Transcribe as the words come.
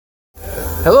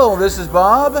Hello, this is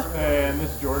Bob. And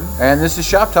this is Jordan. And this is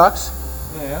Shop Talks.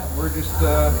 Yeah, we're just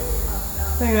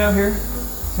hanging out here.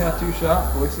 Tattoo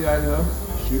shop, Boise, Idaho.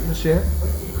 Shooting the shit.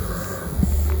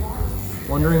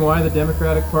 Wondering why the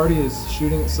Democratic Party is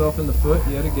shooting itself in the foot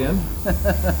yet again.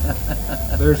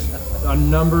 There's a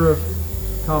number of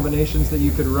combinations that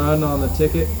you could run on the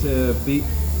ticket to beat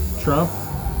Trump.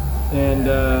 And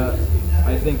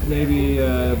I think maybe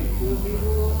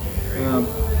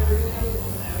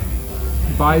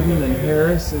Biden and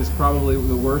Harris is probably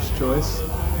the worst choice.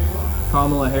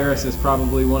 Kamala Harris is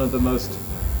probably one of the most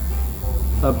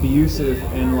abusive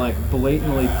and like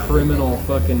blatantly criminal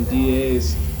fucking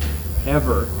DAs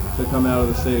ever to come out of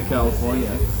the state of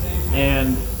California.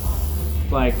 And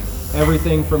like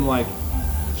everything from like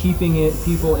keeping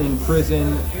people in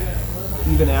prison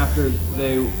even after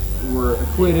they were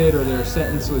acquitted or their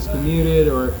sentence was commuted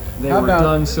or they were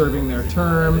done serving their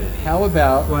term. How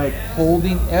about like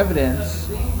holding evidence?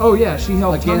 Oh yeah, she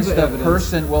held against tons of evidence.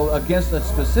 Person, well, against a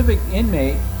specific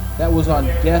inmate that was on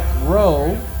death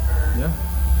row. Yeah.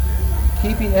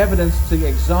 Keeping evidence to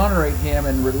exonerate him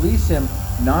and release him,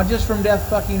 not just from death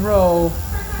fucking row,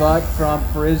 but from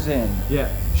prison. Yeah,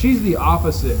 she's the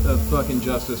opposite of fucking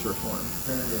justice reform.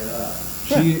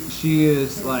 She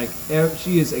is like,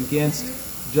 she is against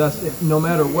just, no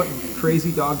matter what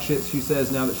crazy dog shit she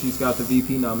says now that she's got the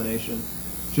VP nomination.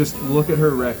 Just look at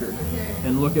her record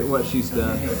and look at what she's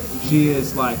done. She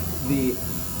is like the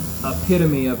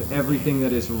epitome of everything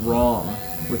that is wrong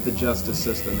with the justice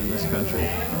system in this country.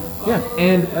 Yeah,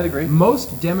 and I'd agree.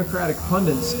 Most Democratic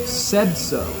pundits said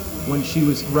so when she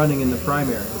was running in the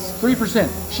primaries. 3%.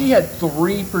 She had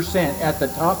 3% at the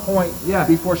top point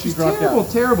before she dropped terrible, out.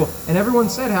 Terrible. And everyone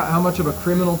said how much of a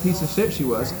criminal piece of shit she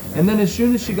was. And then as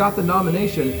soon as she got the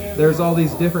nomination, there's all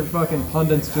these different fucking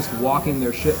pundits just walking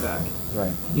their shit back.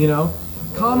 Right. You know?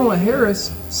 Kamala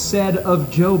Harris said of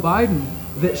Joe Biden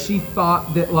that she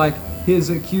thought that like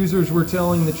his accusers were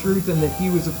telling the truth and that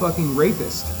he was a fucking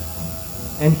rapist.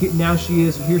 And now she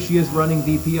is running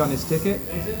VP on his ticket.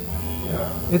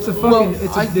 It's a fucking,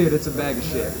 dude, it's a bag of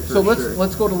shit. So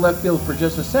let's go to left field for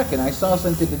just a second. I saw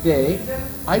something today.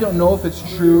 I don't know if it's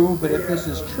true, but if this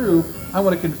is true, I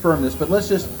want to confirm this. But let's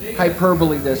just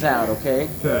hyperbole this out, okay?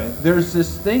 Okay. There's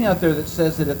this thing out there that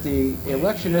says that if the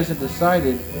election isn't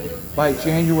decided by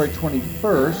January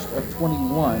 21st of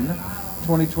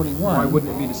 2021. Why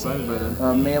wouldn't it be decided by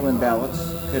then? Mail-in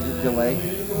ballots could delay.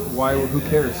 Why? Who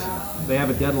cares? They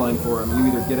have a deadline for them. You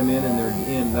either get them in and they're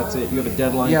in. That's it. You have a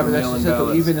deadline for mail-in ballots. Yeah, but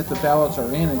that's even if the ballots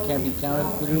are in and can't be counted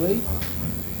clearly,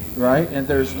 right? And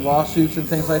there's lawsuits and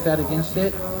things like that against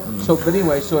it. So, but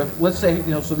anyway, so if let's say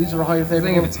so these are hypothetical. I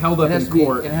think if it's held up in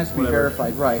court, it has to be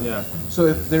verified, right? Yeah. So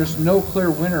if there's no clear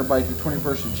winner by the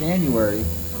 21st of January,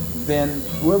 then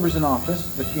whoever's in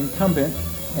office, the incumbent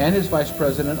and his vice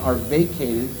president are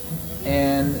vacated,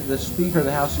 and the Speaker of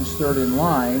the House, who's third in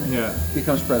line,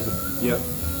 becomes president. Yep.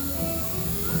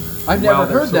 I've never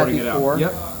heard that before.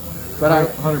 Yep. But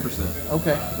 100%.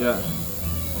 Okay. Yeah.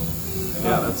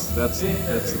 Yeah, that's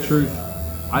the truth.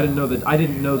 I didn't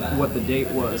know what the date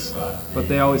was, but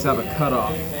they always have a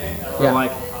cutoff. They're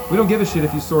like, we don't give a shit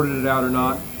if you sorted it out or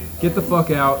not. Get the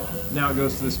fuck out. Now it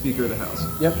goes to the Speaker of the House.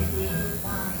 Yep.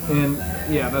 And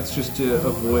yeah, that's just to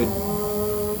avoid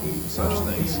such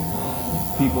things.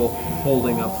 People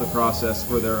holding up the process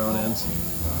for their own ends.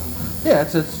 Yeah,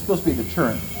 it's supposed to be a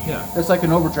deterrent. Yeah. It's like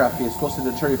an overdraft fee. It's supposed to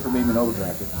deter you from being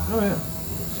overdrafted. Oh, yeah.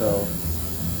 So,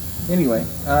 anyway,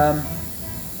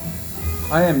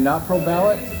 I am not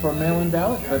pro-ballot for mail-in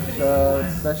ballot, but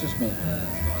that's just me.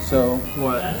 So,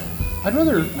 what? I'd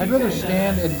rather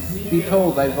stand and be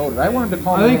told I voted. I wanted to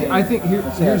call my name. I think here's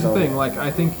the thing. Like,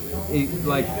 I think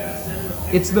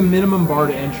it's the minimum bar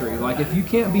to entry. Like, if you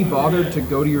can't be bothered to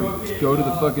go to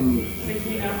the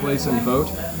fucking place and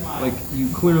vote, like, you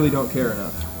clearly don't care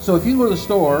enough. So if you go to the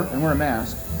store and wear a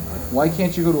mask, why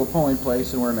can't you go to a polling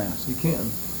place and wear a mask? You can.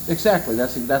 Exactly.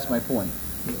 That's my point.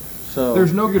 So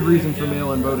there's no good reason for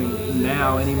mail-in voting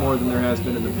now any more than there has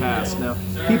been in the past. Now,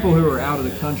 people who are out of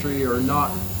the country or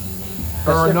not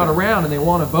around and they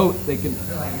want to vote, they can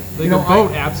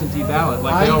vote absentee ballot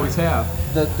like they always have.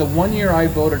 The 1 year I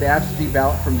voted absentee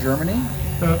ballot from Germany,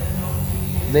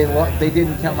 they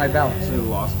didn't count my ballots. They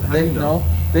lost it.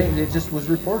 It just was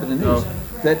reported in the news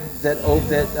that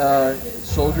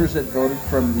soldiers that voted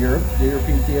from Europe, the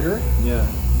European theater,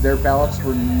 their ballots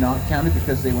were not counted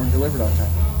because they weren't delivered on time.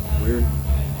 Weird.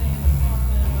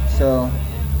 So.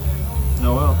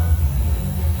 Oh well.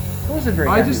 I wasn't very.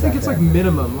 I just think it's like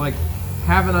minimum. Like,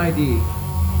 have an ID.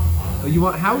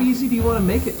 How easy do you want to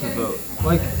make it to vote?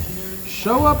 Like,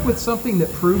 show up with something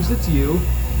that proves it's you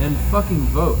and fucking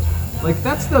vote. Like,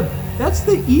 that's That's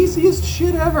the easiest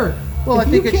shit ever. Well, I If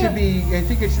think you it should can't- be. I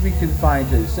think it should be confined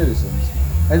to citizens.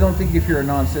 I don't think if you're a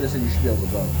non-citizen, you should be able to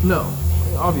vote. No,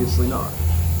 obviously not.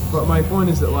 But my point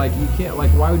is that like you can't like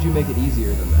why would you make it easier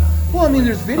than that? Well, I mean,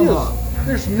 there's Come videos. on.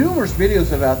 There's numerous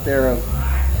videos out there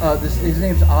of this. His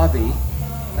name's Avi.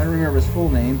 I don't remember his full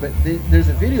name, but there's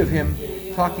a video of him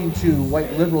talking to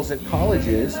white liberals at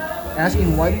colleges,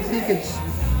 asking why do you think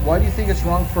it's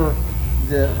wrong for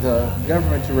the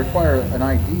government to require an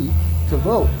ID to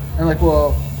vote? And like,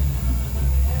 well,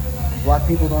 black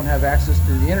people don't have access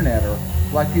to the internet, or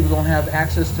black people don't have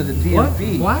access to the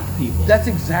DMV. What? Black people? That's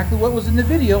exactly what was in the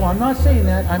video. I'm not saying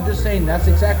that. I'm just saying that's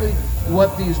exactly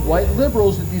what these white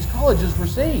liberals at these colleges were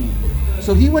saying.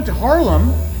 So he went to Harlem,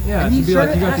 Yeah, and he to be like,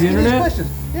 started "You got the asking these internet?" questions.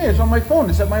 Yeah, it's on my phone.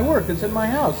 It's at my work. It's in my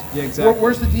house. Yeah, exactly.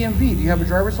 Where's the DMV? Do you have a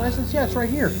driver's license? Yeah, it's right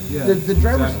here. Yeah, the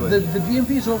driver's exactly. the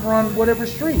DMV's over on whatever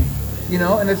street. You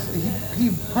know, and it's he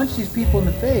punched these people in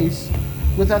the face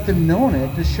without them knowing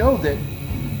it to show that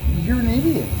you're an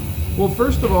idiot. Well,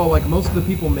 first of all, like most of the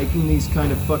people making these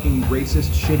kind of fucking racist,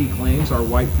 shitty claims are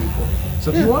white people.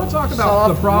 So if you want to talk about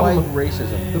the Soft problem, white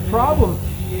racism. the problem,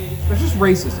 there's just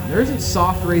racism. There isn't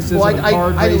soft racism Well, and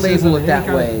hard I racism. label it and that any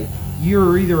kind way.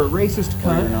 You're either a racist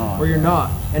cunt you're not. or you're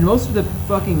not. And most of the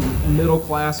fucking middle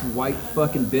class white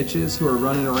fucking bitches who are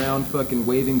running around fucking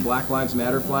waving Black Lives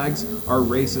Matter flags are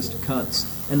racist cunts.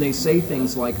 And they say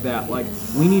things like that, like,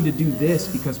 we need to do this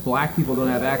because black people don't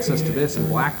have access to this and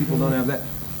black people don't have that.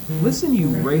 Listen, you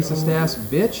racist ass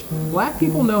bitch. Black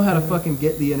people know how to fucking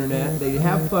get the internet. They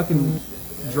have fucking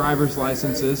driver's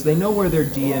licenses. They know where their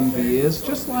DMV is,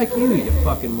 just like you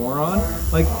fucking moron.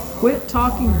 Like, quit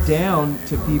talking down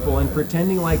to people and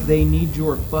pretending like they need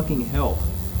your fucking help.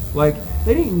 Like,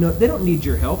 they don't need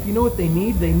your help. You know what they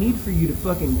need? They need for you to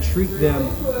fucking treat them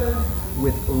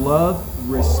with love,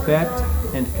 respect,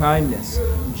 and kindness.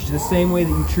 The same way that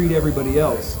you treat everybody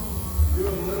else.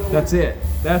 That's it.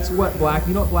 That's what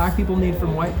you know what black people need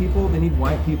from white people? They need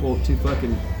white people to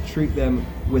fucking treat them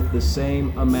with the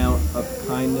same amount of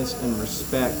kindness and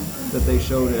respect that they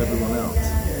show to everyone else.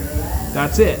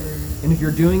 That's it. And if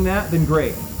you're doing that, then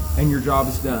great. And your job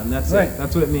is done. That's Right. it.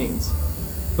 That's what it means.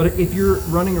 But if you're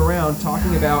running around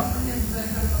talking about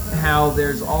how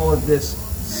there's all of this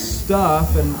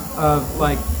stuff and of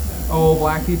like, oh,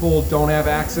 black people don't have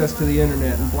access to the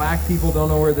internet, and black people don't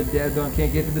know where the dead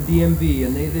can't get to the DMV,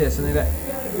 and they this and they that.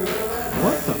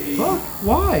 What the fuck?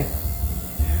 Why?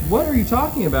 What are you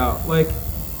talking about? Like,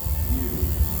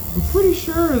 I'm pretty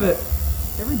sure that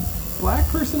every black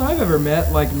person I've ever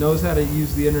met like knows how to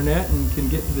use the internet and can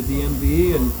get to the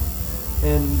DMV, and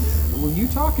when you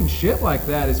talking shit like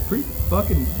that is pretty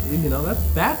fucking, you know,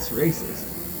 that's racist.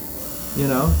 You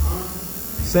know,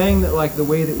 saying that like the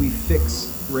way that we fix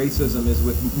racism is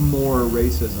with more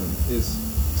racism is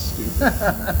stupid.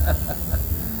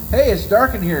 Hey, it's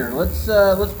dark in here. Let's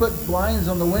put blinds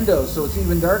on the windows so it's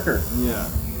even darker. Yeah,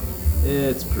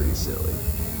 it's pretty silly.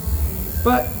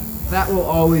 But that will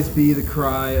always be the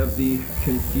cry of the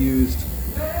confused,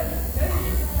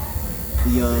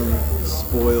 young,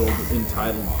 spoiled,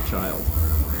 entitled child.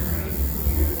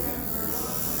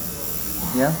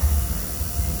 Yeah.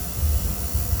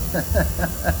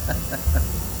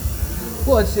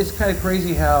 Well, it's kind of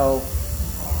crazy how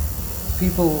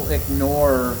people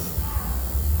ignore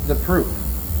the proof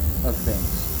of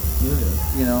things.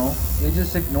 Yeah. You know, they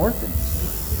just ignore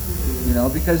things. You know,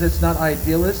 because it's not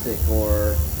idealistic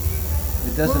or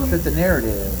it doesn't fit the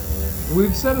narrative.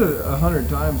 We've said it 100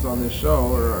 times on this show,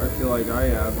 or I feel like I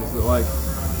have, is that like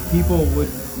people would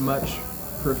much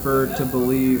prefer to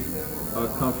believe a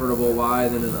comfortable lie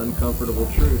than an uncomfortable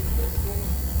truth.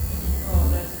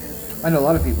 I know a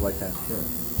lot of people like that. Yeah.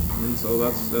 And so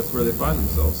that's where they find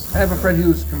themselves. I have a friend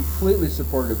who's completely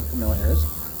supportive of Kamala Harris,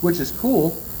 which is was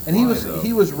Why,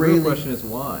 he was the real railing. question is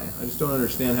why. I just don't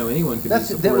understand how anyone can be That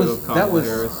supportive was of Kamala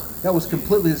Harris. that was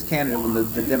completely his candidate when the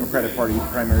Democratic Party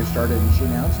primary started and she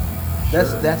announced.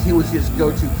 Sure. He was his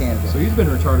go-to candidate. So he's been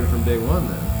retarded from day one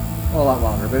then. Well, a lot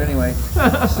longer, but anyway.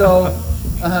 So,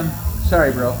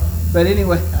 sorry, bro. But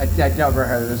anyway, I doubt very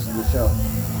hard this is the show.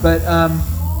 But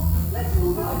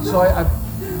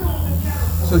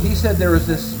so he said there was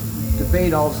this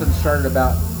debate all of a sudden started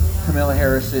about Kamala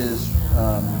Harris's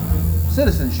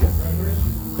citizenship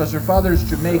because her father's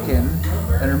Jamaican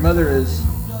and her mother is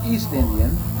East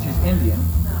Indian. She's Indian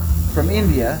from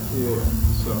India. Yeah.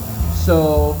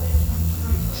 So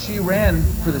she ran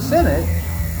for the Senate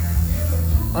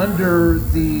under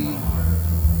the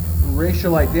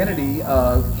racial identity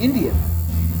of Indian.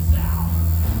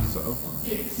 So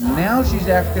Now she's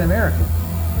African American.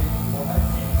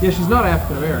 Yeah, she's not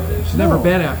African American. She's never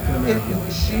been African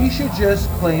American. She should just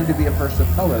claim to be a person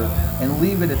of color and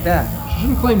leave it at that. She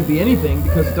shouldn't claim to be anything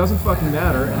because it doesn't fucking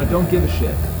matter, and I don't give a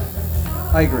shit.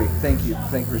 I agree. Thank you.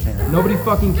 Thank you for saying that. Nobody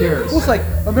fucking cares. Well, it's like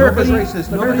America's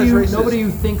racist.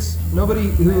 Nobody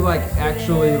who like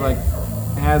actually like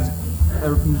has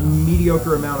a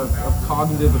mediocre amount of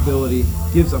cognitive ability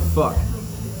gives a fuck.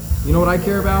 You know what I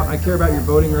care about? I care about your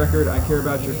voting record. I care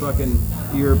about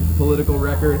your political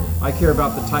record. I care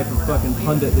about the type of fucking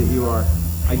pundit that you are.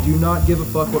 I do not give a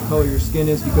fuck what color your skin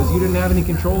is because you didn't have any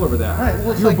control over that. Right,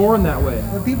 well, you were born that way.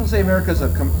 When people say America's a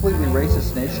completely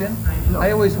racist nation, No.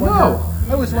 I always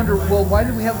wonder, well, why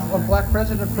did we have a black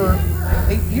president for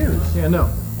 8 years? Yeah, no.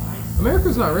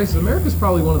 America's not racist. America's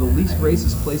probably one of the least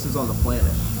racist places on the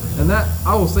planet. And that,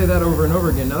 I will say that over and over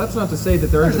again. Now, that's not to say that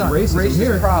there isn't racism racist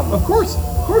here. problem. Of course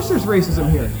there's racism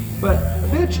here. But,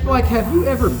 bitch, like, have you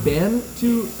ever been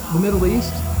to the Middle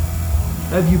East?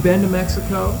 Have you been to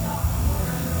Mexico?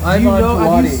 Have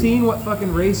Have you seen what fucking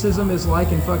racism is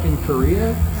like in fucking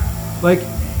Korea? Like,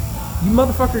 you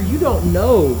motherfucker, you don't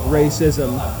know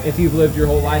racism if you've lived your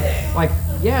whole life. Like,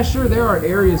 yeah, sure, there are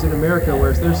areas in America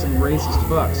where there's some racist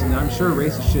fucks, and I'm sure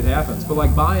racist shit happens. But,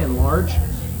 like, by and large,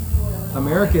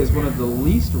 America is one of the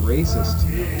least racist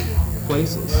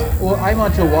places. Well,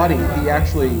 Ayman Tawadi,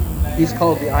 he's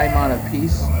called the Ayman of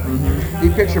Peace.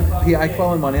 Mm-hmm. I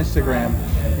follow him on Instagram,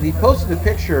 and he posted a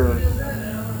picture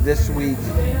this week,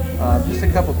 just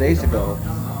a couple days ago,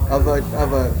 of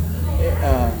a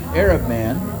Arab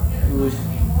man who was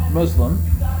Muslim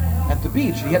at the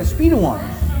beach. He had a Speedo on,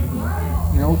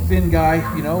 thin guy,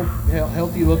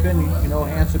 healthy looking,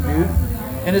 handsome dude,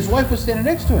 and his wife was standing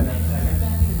next to him.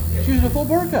 She was in a full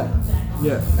burqa.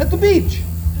 Yeah. At the beach.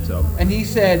 So. And he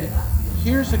said,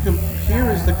 here is the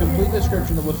complete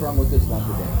description of what's wrong with Islam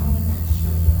today.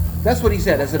 That's what he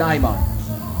said as an Ayman.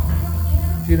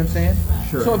 See what I'm saying?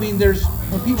 Sure. So, I mean,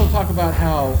 when people talk about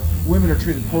how women are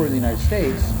treated poorly in the United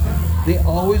States, they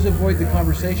always avoid the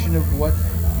conversation of what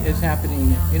is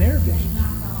happening in Arab nations.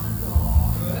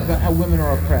 About how women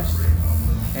are oppressed.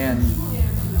 And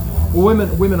well,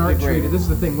 women aren't treated. This is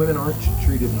the thing. Women aren't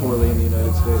treated poorly in the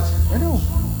United States. I know.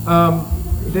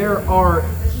 There are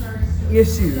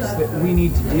issues that we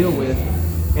need to deal with,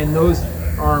 and those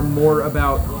are more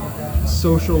about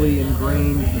socially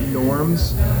ingrained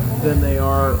norms than they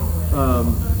are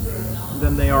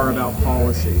about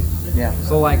policy. Yeah.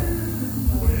 So like,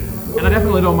 and I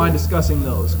definitely don't mind discussing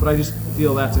those, but I just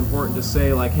feel that's important to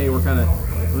say, like, hey, we're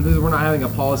not having a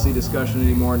policy discussion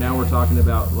anymore. Now we're talking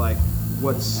about like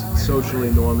what's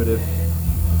socially normative,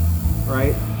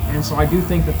 right? And so I do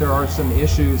think that there are some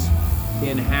issues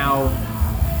in how,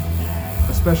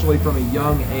 especially from a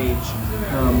young age,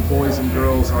 boys and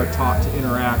girls are taught to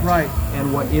interact, right?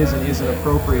 And what is and isn't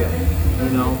appropriate.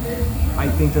 I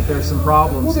think that there's some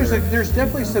problems. Well, there's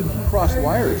definitely some crossed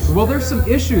wires. Well, there's some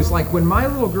issues. Like when my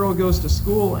little girl goes to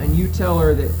school and you tell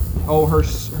her that, oh, her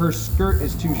skirt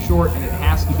is too short and it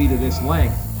has to be to this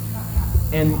length,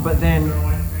 but then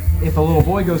if a little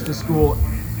boy goes to school,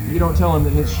 you don't tell him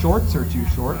that his shorts are too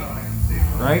short,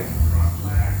 right?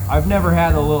 I've never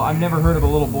heard of a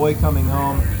little boy coming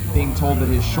home being told that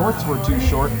his shorts were too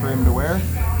short for him to wear.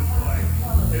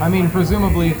 I mean,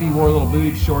 presumably if he wore little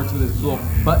booty shorts with his little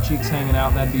butt cheeks hanging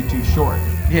out, that'd be too short.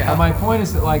 Yeah. But my point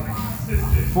is that, like,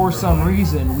 for some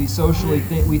reason, we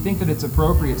think that it's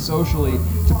appropriate socially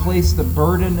to place the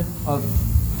burden of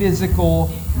physical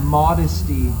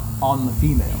modesty on the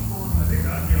female.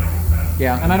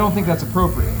 Yeah. And I don't think that's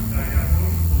appropriate.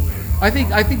 I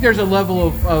think there's a level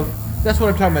of that's what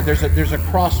I'm talking about. There's a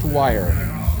crossed wire,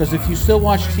 because if you still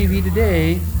watch TV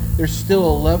today, there's still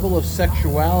a level of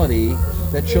sexuality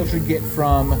that children get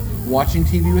from watching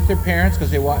TV with their parents,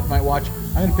 because they might watch.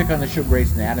 I'm going to pick on the show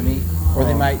Grey's Anatomy, or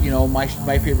they might,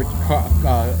 my favorite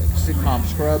sitcom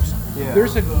Scrubs. Yeah.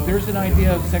 There's an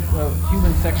idea of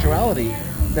human sexuality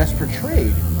that's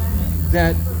portrayed,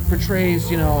 that portrays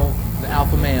the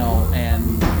alpha male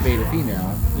and beta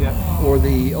female. Yeah. Or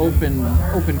the open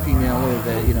female, or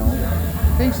the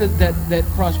things that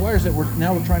cross wires that we're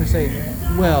trying to say,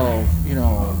 well,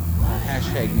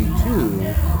 hashtag me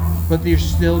too, but they're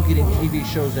still getting TV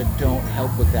shows that don't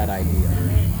help with that idea.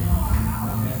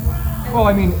 Well,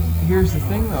 I mean, here's the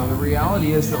thing though. The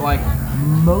reality is that, like,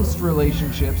 most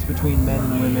relationships between men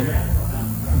and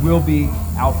women will be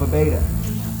alpha beta.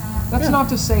 That's not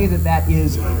to say that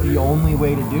is the only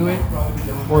way to do it,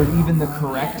 or even the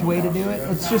correct way to do it.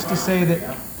 It's just to say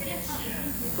that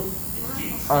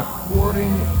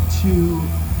according to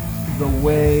the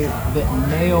way that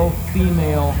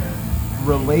male-female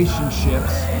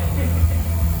relationships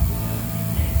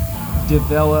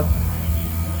develop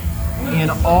in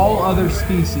all other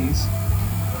species,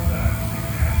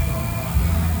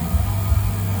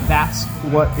 that's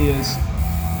what is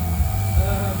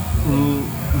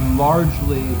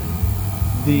largely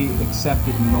the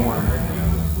accepted norm.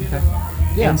 Okay.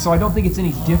 Yeah. And so I don't think it's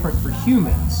any different for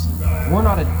humans. We're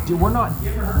not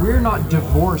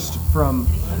divorced from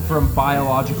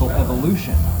biological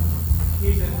evolution.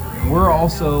 We're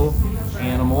also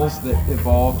animals that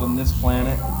evolved on this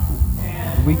planet.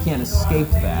 We can't escape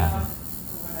that.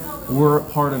 We're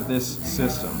part of this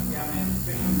system.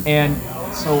 And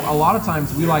so a lot of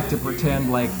times we like to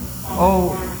pretend like,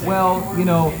 oh, well,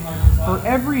 for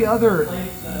every other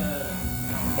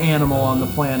animal on the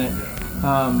planet,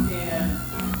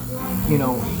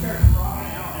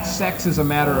 sex is a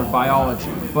matter of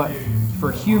biology. But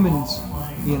for humans,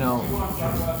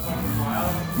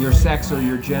 your sex or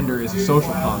your gender is a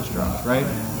social construct, right?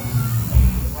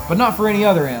 But not for any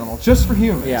other animal, just for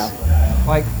humans. Yeah.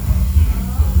 Like,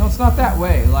 no, it's not that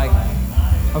way. Like,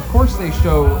 of course they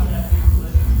show,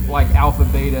 like, alpha,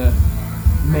 beta,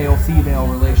 male, female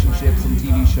relationships in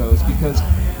TV shows because,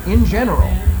 in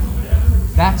general,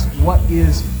 that's what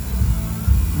is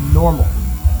normal.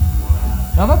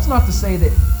 Now, that's not to say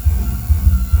that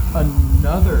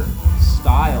another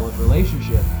style of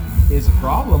relationship is a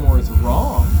problem or is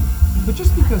wrong, but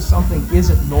just because something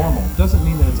isn't normal doesn't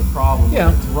mean that it's a problem. Yeah.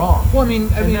 Or it's wrong. Well, I mean,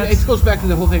 it goes back to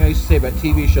the whole thing I used to say about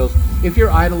TV shows. If you're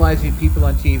idolizing people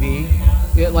on TV,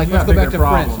 let's go back to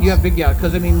problems. Friends. You have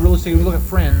because realistically, we look at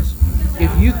Friends.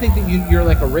 If you think that you're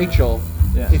like a Rachel,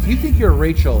 if you think you're a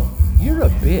Rachel, you're a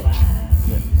bitch.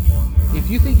 Yeah. If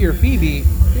you think you're a Phoebe,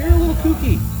 you're a little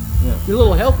kooky. Yeah. You're a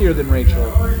little healthier than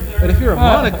Rachel. But if you're a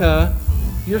Monica,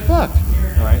 you're fucked.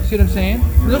 Right. See what I'm saying?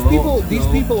 These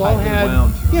people all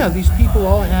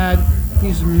had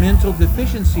these mental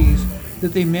deficiencies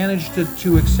that they managed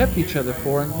to accept each other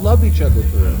for and love each other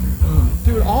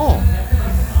through it all.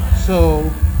 So,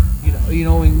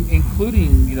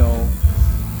 including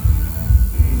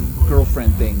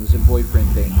girlfriend things and boyfriend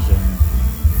things and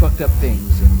fucked up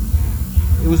things, and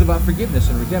it was about forgiveness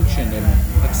and redemption and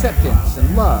acceptance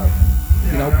and love.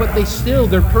 But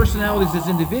their personalities as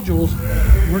individuals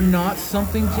were not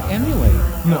something to emulate.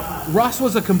 No. Ross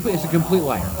was a complete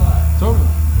liar. Totally.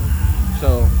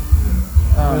 So,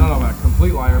 I don't know about a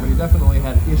complete liar, but he definitely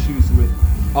had issues with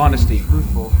honesty. being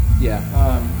truthful. Yeah.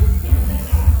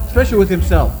 Especially with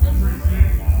himself.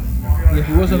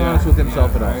 He wasn't honest with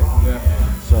himself at all. Right, yeah.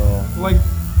 So, like,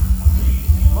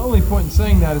 my only point in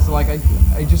saying that is like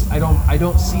I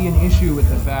don't see an issue with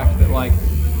the fact that, like,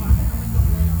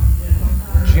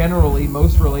 generally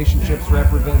most relationships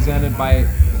represented by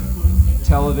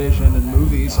television and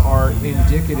movies are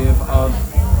indicative of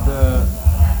the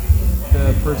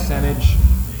percentage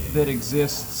that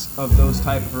exists of those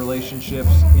type of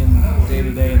relationships in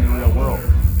day-to-day in the real world.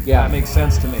 Yeah. That makes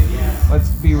sense to me. Let's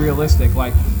be realistic.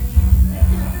 Like,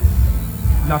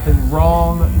 nothing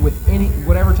wrong with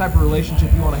whatever type of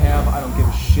relationship you want to have. I don't give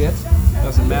a shit.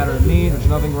 Doesn't matter to me. There's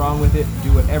nothing wrong with it.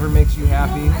 Do whatever makes you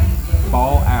happy.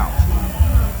 Ball out.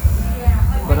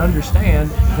 But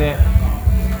understand that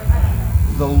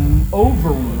the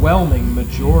overwhelming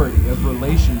majority of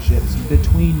relationships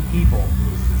between people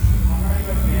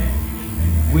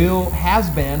has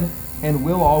been and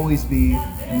will always be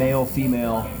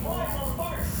male-female,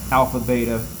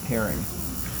 alpha-beta pairing.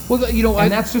 well,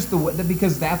 That's just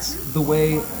because that's the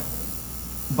way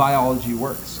biology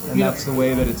works, and that's the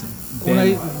way that it's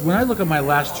been. when I look at my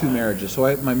last two marriages,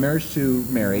 my marriage to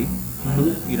Mary,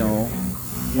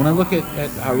 when I look at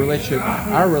our relationship,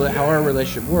 how our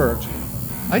relationship worked,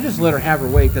 I just let her have her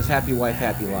way because happy wife,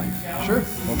 happy life. Sure.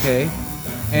 Okay?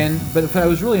 But if I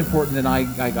was really important, then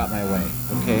I got my way.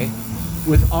 Okay?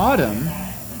 With Autumn,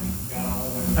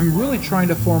 I'm really trying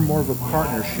to form more of a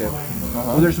partnership.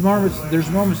 Well, there's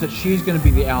moments that she's going to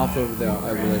be the alpha of the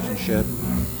relationship.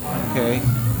 Okay?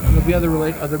 And there'll be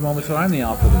other moments that I'm the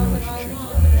alpha of the relationship.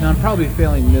 Now, I'm probably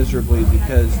failing miserably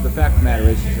because the fact of the matter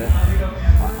is that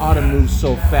Autumn moves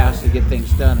so fast to get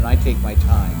things done, and I take my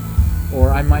time. Or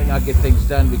I might not get things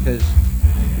done because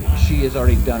she has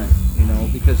already done it,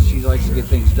 because she likes to get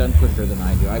things done quicker than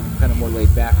I do. I'm kind of more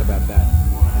laid back about that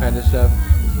kind of stuff.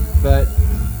 But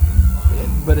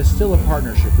it's still a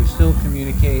partnership. We still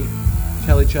communicate,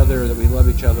 tell each other that we love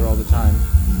each other all the time,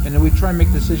 and then we try and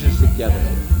make decisions together.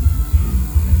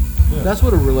 Yeah. That's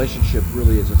what a relationship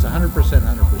really is. It's 100%,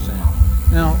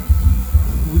 100%. Now,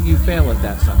 you fail at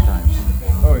that sometimes.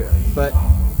 Oh, yeah. But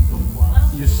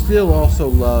you still also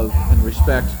love and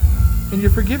respect, and you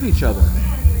forgive each other.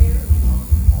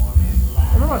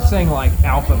 I'm not saying like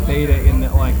alpha beta in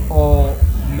that like all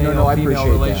male female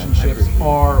relationships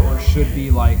are or should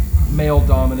be like male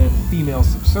dominant, female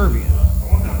subservient.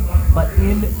 But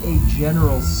in a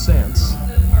general sense,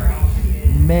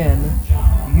 men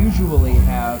usually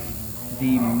have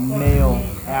the male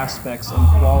aspects and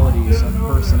qualities of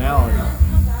personality.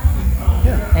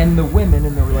 Yeah. And the women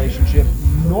in the relationship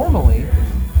normally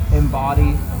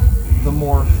embody the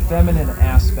more feminine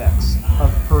aspects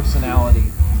of personality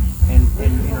and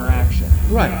interaction.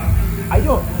 Right.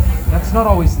 That's not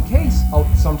always the case.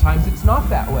 Sometimes it's not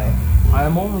that way. I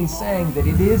am only saying that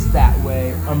it is that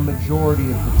way a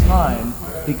majority of the time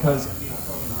because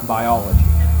biology.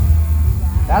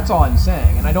 That's all I'm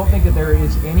saying. And I don't think that there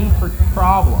is any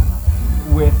problem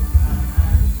with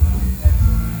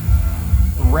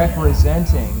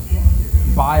representing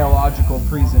biological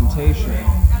presentation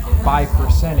by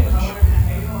percentage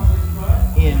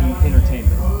in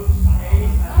entertainment.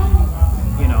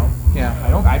 You know? Yeah.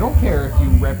 I don't care if you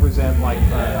represent like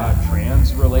a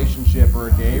trans relationship or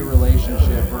a gay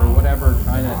relationship or whatever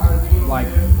kind of like.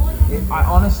 I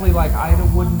honestly like I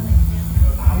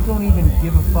don't even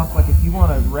give a fuck like if you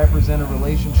want to represent a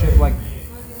relationship like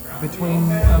between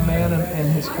a man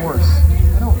and his horse.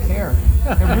 I don't care.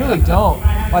 I really don't.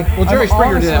 Like, well, Jerry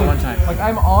Springer did that one time. Like,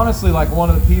 I'm honestly like one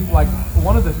of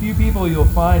the few people you'll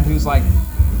find who's like,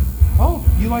 oh,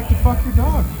 you like to fuck your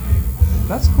dog?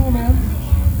 That's cool, man.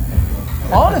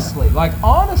 Honestly.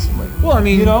 Well, I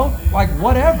mean, you know, like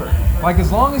whatever. Like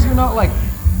as long as you're not like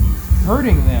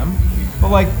hurting them, but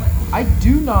like I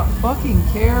do not fucking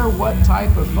care what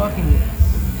type of fucking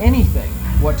anything.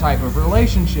 What type of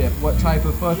relationship, what type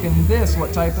of fucking this,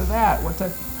 what type of that,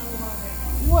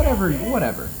 whatever you want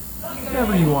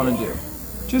to do.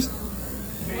 Just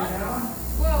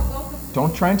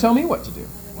don't try and tell me what to do.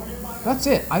 That's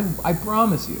it. I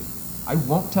promise you. I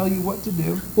won't tell you what to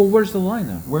do. Well, where's the line,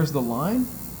 though? Where's the line?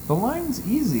 The line's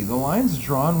easy. The line's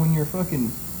drawn when you're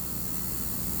fucking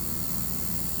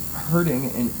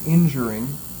hurting and injuring,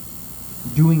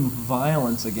 doing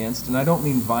violence against, and I don't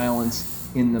mean violence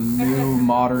in the new,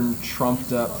 modern,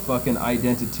 trumped-up, fucking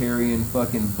identitarian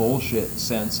fucking bullshit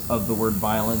sense of the word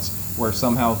violence, where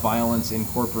somehow violence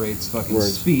incorporates fucking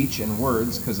words. Speech and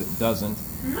words, because it doesn't.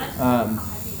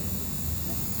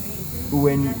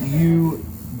 When you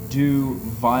do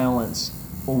violence,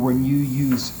 or when you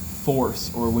use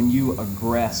force, or when you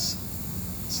aggress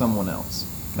someone else,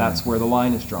 that's where the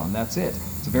line is drawn. That's it.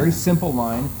 It's a very simple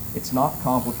line. It's not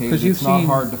complicated. It's not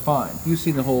hard to find. You've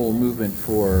seen the whole movement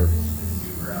for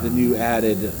the new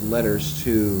added letters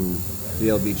to the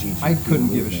LGBTQ I couldn't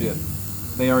movement. give a shit.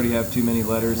 They already have too many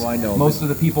letters. Well, I know, most of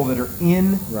the people that are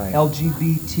in Right.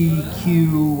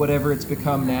 LGBTQ, whatever it's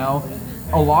become now,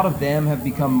 a lot of them have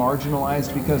become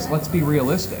marginalized because, let's be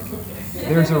realistic,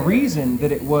 there's a reason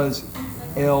that it was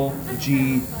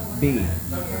LGB,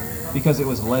 because it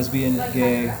was lesbian,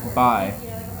 gay, bi.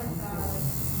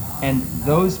 And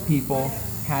those people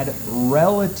had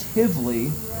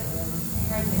relatively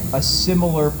a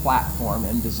similar platform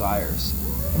and desires.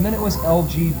 And then it was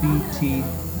LGBT,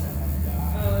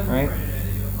 right?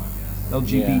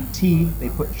 LGBT, they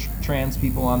put trans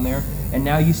people on there. And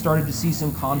now you started to see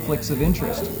some conflicts of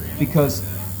interest because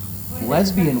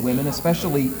lesbian women,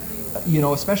 especially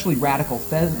radical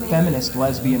feminist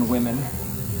lesbian women,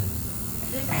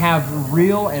 have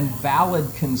real and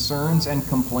valid concerns and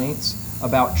complaints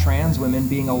about trans women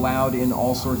being allowed in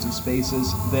all sorts of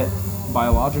spaces that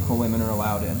biological women are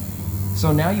allowed in.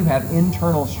 So now you have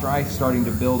internal strife starting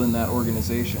to build in that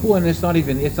organization. Well, and it's not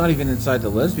even inside the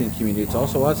lesbian community. It's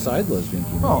also outside the lesbian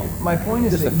community. No, my point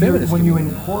is Just that the feminist when you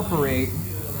community. incorporate,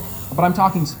 but I'm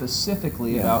talking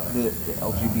specifically about the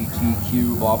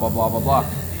LGBTQ, blah blah blah blah blah.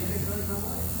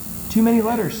 Too many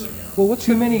letters. Well, what's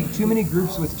too many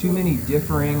groups with too many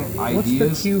differing ideas.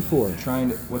 What's the Q for?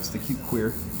 What's the Q?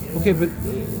 Queer. Okay, but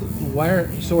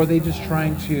are they just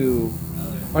trying to?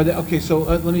 Are they okay? So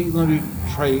let me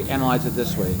try to analyze it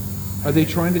this way. Are they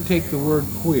trying to take the word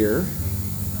queer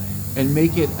and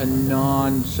make it a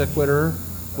non sequitur,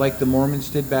 like the Mormons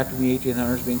did back in the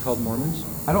 1800s, being called Mormons?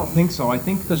 I don't think so. I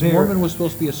think Because Mormon was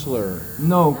supposed to be a slur.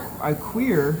 No,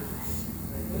 queer.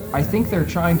 I think they're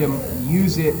trying to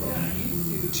use it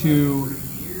to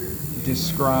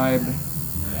describe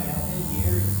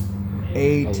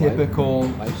atypical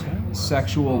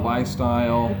sexual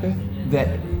lifestyle Okay.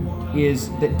 that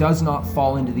does not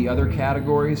fall into the other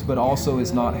categories, but also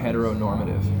is not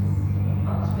heteronormative,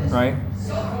 right?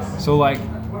 So like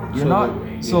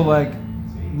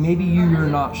maybe you're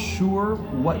not sure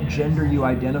what gender you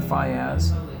identify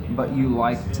as, but you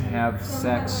like to have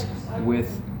sex with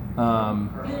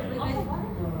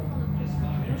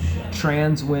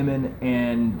trans women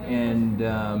and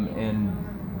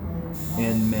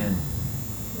men.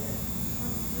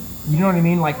 You know what I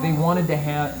mean? Like they wanted to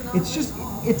have.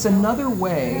 It's another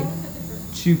way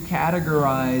to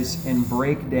categorize and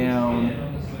break down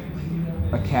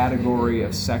a category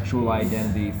of sexual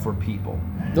identity for people.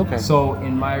 Okay. So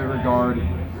in my regard,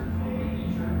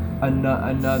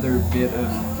 another bit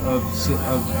of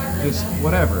just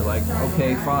whatever. Like,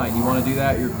 okay, fine, you want to do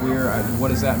that? You're queer. What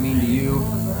does that mean to you?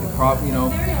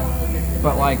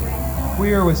 But like,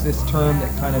 queer was this term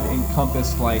that kind of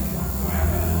encompassed like,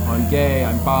 I'm gay,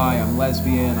 I'm bi, I'm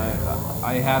lesbian,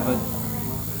 I have a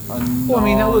well, I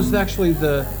mean, that was actually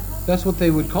that's what they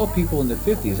would call people in the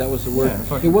 50s. That was the word.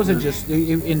 Yeah, it wasn't just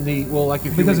in the, well, like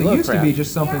if because you it read used to be Lovecraft.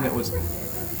 just something that was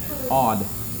odd.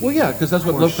 Well, yeah, because that's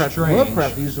what Or Lovecraft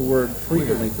strange. used the word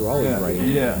frequently through all his writing.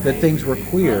 Yeah. That things were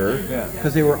queer Yeah.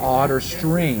 because they were odd or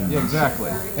strange. Yeah,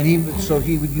 exactly. And he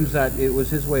would use that. It was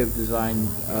his way of design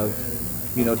of,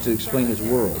 to explain his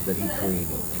world that he created.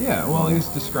 Yeah, well, he was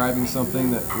describing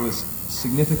something that was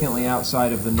significantly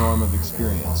outside of the norm of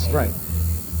experience. Right.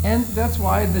 And that's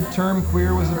why the term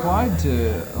queer was applied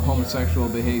to homosexual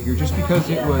behavior, just because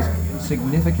it was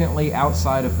significantly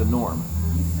outside of the norm.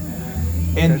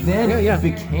 And then Yeah. it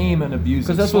became an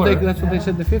abusive Because slur. that's what they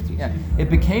said in the 50s. Yeah,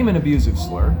 it became an abusive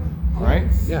slur, right?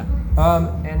 Yeah.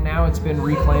 And now it's been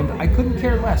reclaimed. I couldn't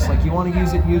care less. Like, you want to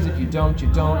use it, use it. You don't, you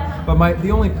don't. But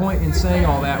the only point in saying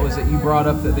all that was that you brought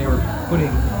up that they were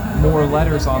putting more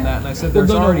letters on that, and I said there's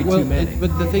already too many.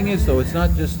 But the thing is, though, it's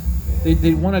not just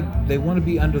they want to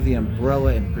be under the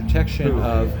umbrella and protection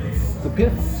of the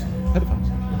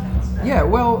pedophiles. Yeah,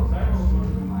 well,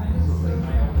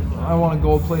 I want a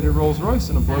gold-plated Rolls Royce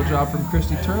and a blowjob from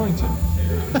Christy Turlington.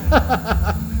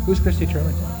 Who's Christy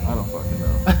Turlington? I don't fucking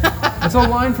know. It's a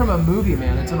line from a movie,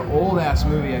 man. It's an old-ass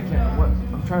movie. I'm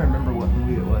trying to remember what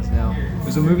movie it was now. It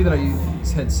was a movie that I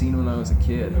had seen when I was a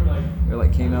kid. It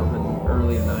like came out in the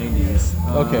early 90s.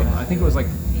 Okay. I think it was like,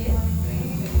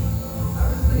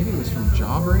 maybe it was from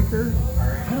Jawbreaker?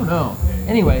 I don't know.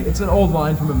 Anyway, it's an old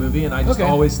line from a movie, and I just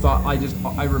always thought,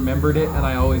 I remembered it, and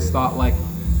I always thought like,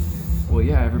 well,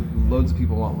 yeah, loads of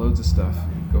people want loads of stuff.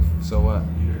 So what?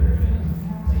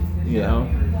 You know?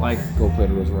 Like,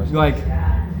 Gold-plated Rolls Royce. Like,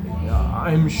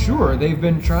 I'm sure they've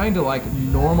been trying to like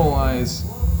normalize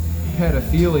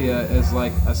pedophilia as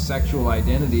like a sexual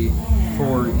identity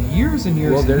for years and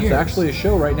years. Well, there's and years. actually a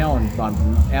show right now on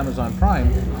Amazon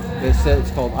Prime that says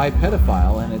it's called I,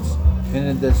 Pedophile,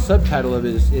 and the subtitle of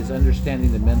it is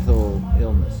Understanding the Mental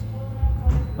Illness.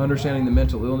 Understanding the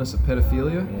mental illness of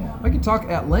pedophilia. Yeah. I could talk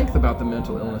at length about the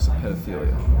mental illness of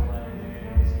pedophilia.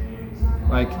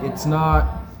 Like, it's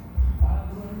not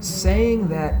saying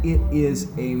that it is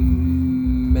a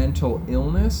mental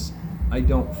illness. I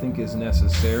don't think is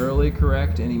necessarily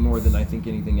correct any more than I think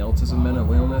anything else is a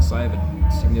mental illness. I have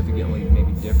a significantly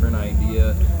maybe different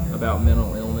idea about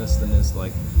mental illness than is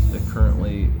like the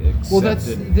currently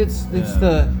accepted.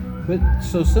 Well, but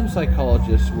so some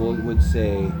psychologists would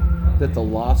say that the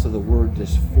loss of the word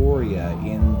dysphoria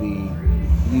in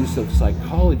the use of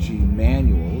psychology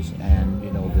manuals and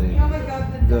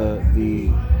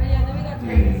the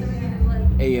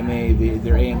AMA,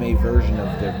 their AMA version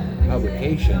of their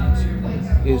publications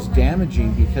is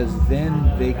damaging, because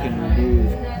then they can remove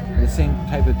the same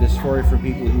type of dysphoria for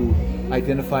people who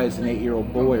identify as an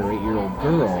 8-year-old boy or 8-year-old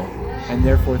girl, and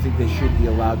therefore think they should be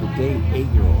allowed to date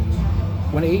 8-year-olds,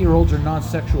 when 8-year-olds are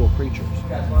non-sexual creatures.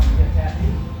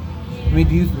 I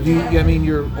mean,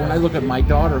 when I look at my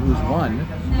daughter who's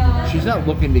 1, she's not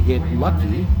looking to get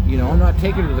lucky. I'm not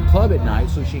taking her to the club at night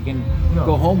so she can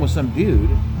go home with some dude.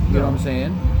 You know what I'm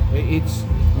saying? It's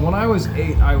when I was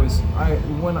 8,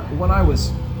 when I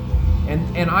was,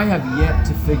 and I have yet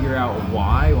to figure out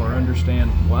why or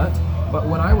understand what, but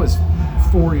when I was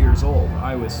 4 years old,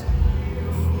 I was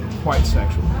quite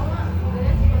sexual.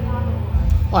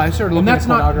 Well, I started looking at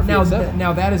pornography at 7.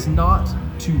 Now that is not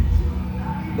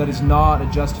a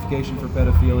justification for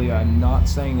pedophilia. I'm not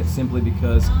saying it simply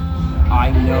because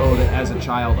I know that as a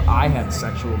child I had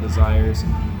sexual desires.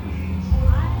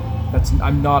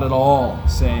 I'm not at all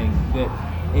saying that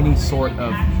any sort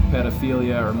of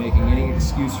pedophilia or making any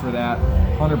excuse for that.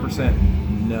 100%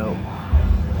 no.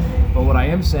 But what I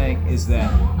am saying is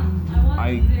that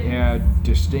I had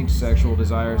distinct sexual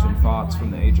desires and thoughts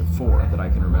from the age of 4 that I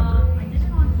can remember.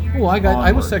 Well,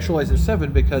 I was sexualized at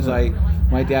 7 because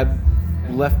my dad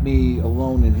left me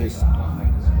alone in his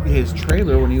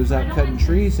trailer when he was out cutting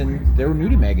trees, and there were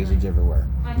nudie magazines everywhere.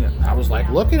 Yeah. I was like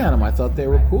looking at them. I thought they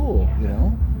were cool.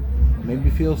 Made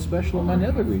me feel special in my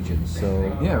nether regions.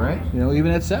 So Yeah, right. Even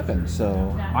at 7.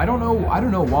 So I don't know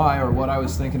why or what I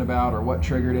was thinking about or what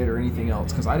triggered it or anything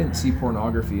else, because I didn't see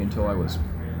pornography until I was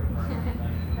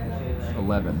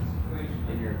 11.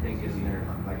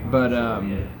 But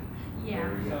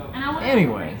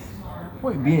Anyway,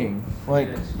 point being, like,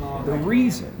 the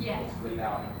reason,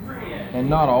 and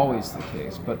not always the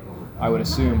case, but I would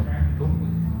assume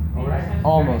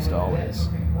almost always,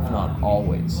 if not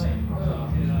always,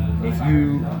 if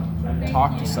you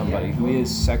talk to somebody who is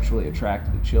sexually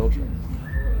attracted to children,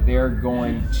 they're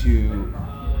going to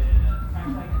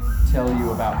tell you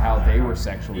about how they were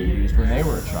sexually abused when they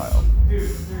were a child.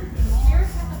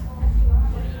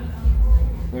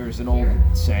 There's an old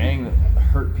saying that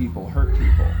hurt people hurt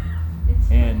people.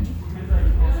 And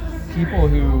people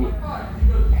who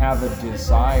have a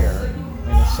desire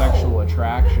and a sexual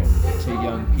attraction to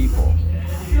young people,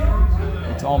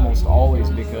 it's almost always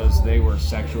because they were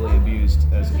sexually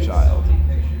abused as a child.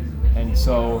 And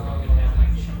so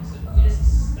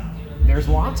there's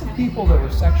lots of people that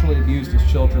were sexually abused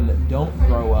as children that don't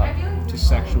grow up to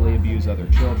sexually abuse other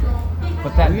children.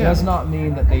 But that does not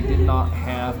mean that they did not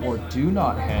have or do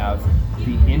not have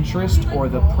the interest or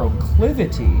the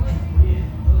proclivity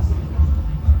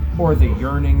or the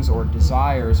yearnings or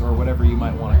desires or whatever you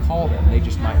might want to call them. They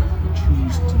just might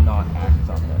choose to not act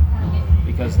on them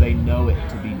because they know it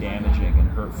to be damaging and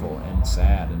hurtful and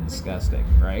sad and disgusting,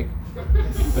 right?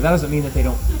 But that doesn't mean that they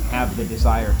don't have the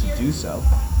desire to do so.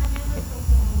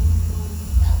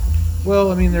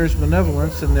 Well, I mean, there's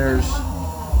benevolence and there's,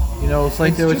 you know, it's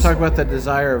like they always talk about that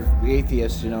desire of the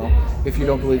atheists, you know, if you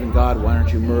don't believe in God, why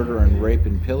don't you murder and rape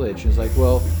and pillage? And it's like,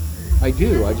 well, I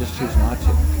do, I just choose not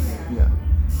to. Yeah.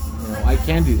 You know, I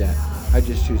can do that, I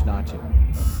just choose not to.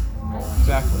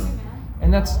 Exactly.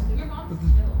 And it's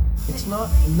not,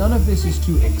 none of this is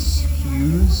to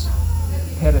excuse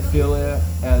pedophilia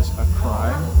as a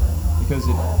crime, because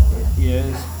it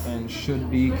is and should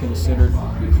be considered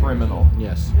criminal.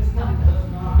 Yes.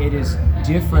 It is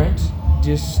different,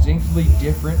 distinctly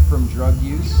different from drug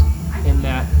use in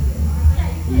that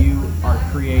you are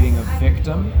creating a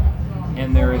victim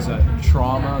and there is a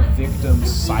trauma victim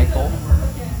cycle.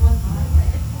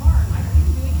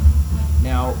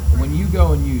 Now, when you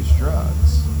go and use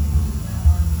drugs,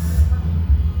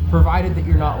 provided that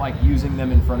you're not like using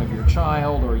them in front of your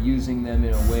child or using them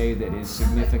in a way that is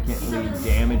significantly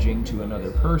damaging to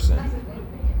another person,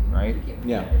 right?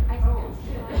 Yeah.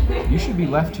 You should be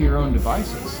left to your own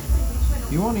devices.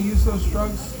 If you want to use those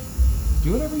drugs,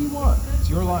 do whatever you want. It's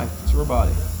your life. It's your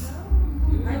body.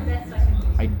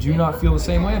 I do not feel the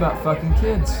same way about fucking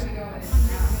kids.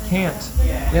 Can't.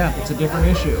 Yeah. It's a different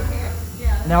issue.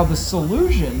 Now, the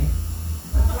solution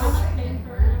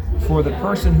for the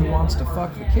person who wants to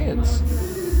fuck the kids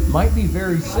might be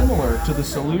very similar to the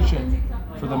solution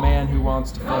for the man who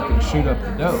wants to fucking shoot up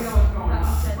the dope.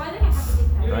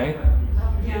 Right?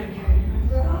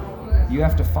 You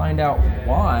have to find out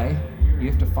why. You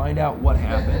have to find out what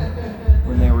happened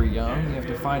when they were young. You have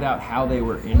to find out how they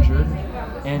were injured.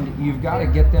 And you've got to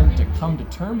get them to come to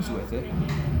terms with it,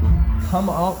 come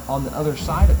out on the other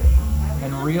side of it,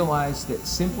 and realize that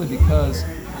simply because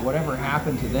whatever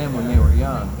happened to them when they were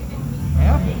young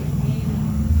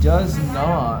happened does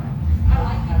not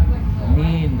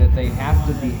mean that they have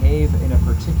to behave in a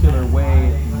particular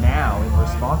way now in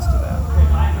response to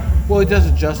that. Well, it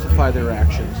doesn't justify their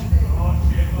actions,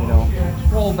 you know.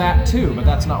 Well, that too, but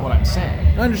that's not what I'm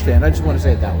saying. I understand. I just want to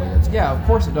say it that way. That's all. Yeah, of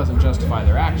course it doesn't justify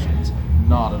their actions.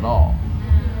 Not at all.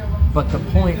 But the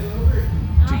point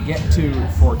to get to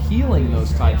for healing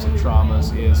those types of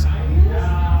traumas is,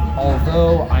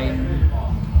 although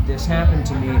this happened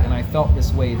to me and I felt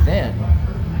this way then,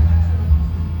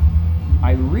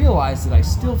 I realized that I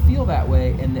still feel that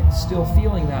way, and that still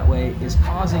feeling that way is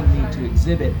causing me to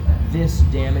exhibit this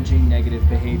damaging negative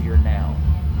behavior now.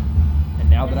 And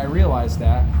now that I realize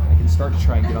that, I can start to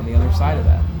try and get on the other side of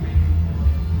that.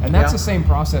 And that's the same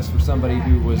process for somebody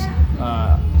who was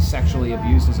sexually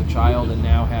abused as a child and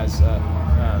now has,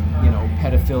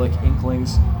 pedophilic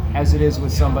inklings, as it is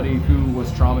with somebody who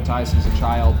was traumatized as a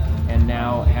child and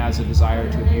now has a desire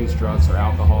to abuse drugs or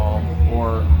alcohol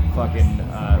or fucking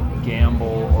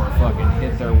gamble or fucking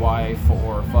hit their wife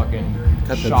or fucking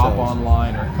shop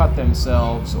online or cut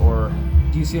themselves. Or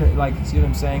do you see what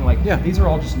I'm saying? Like, yeah. These are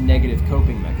all just negative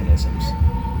coping mechanisms.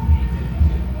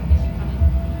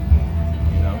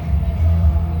 You know?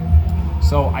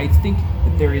 So I think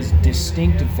that there is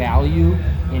distinct value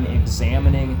in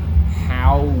examining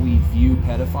how we view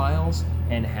pedophiles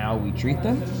and how we treat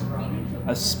them,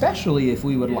 especially if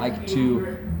we would like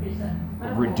to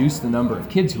reduce the number of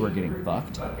kids who are getting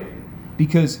fucked.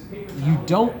 Because you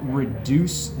don't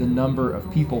reduce the number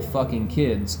of people fucking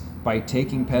kids by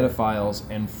taking pedophiles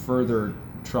and further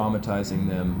traumatizing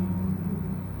them.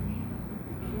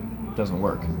 It doesn't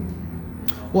work.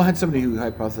 Well, I had somebody who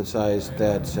hypothesized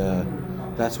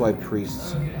that that's why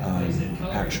priests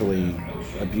actually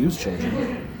abuse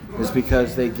children, is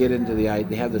because they get into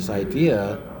they have this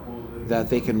idea that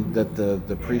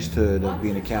the priesthood of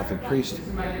being a Catholic priest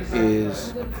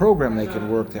is a program they can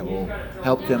work that will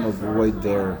help them avoid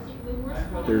their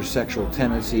sexual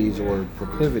tendencies or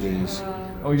proclivities.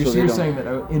 Oh, you're saying that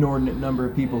an inordinate number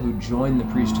of people who join the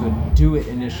priesthood do it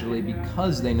initially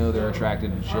because they know they're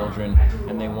attracted to children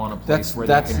and they want a place where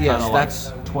they can kind of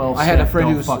like 12 I had a friend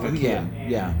who was fuck a kid.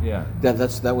 Yeah.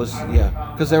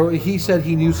 Because he said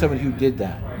he knew someone who did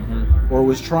that, or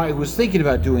was thinking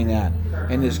about doing that,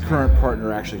 and his current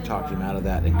partner actually talked him out of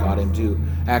that and got him to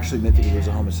actually admit that he was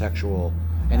a homosexual.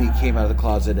 And he came out of the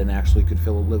closet and actually could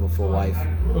live a full life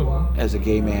as a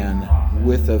gay man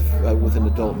with an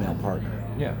adult male partner.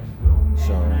 Yeah.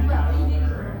 So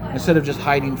instead of just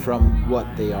hiding from what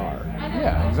they are.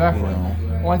 Yeah, exactly.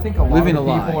 Well, I think a lot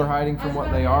of people are hiding from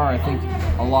what they are. I think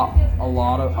a lot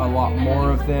more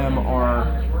of them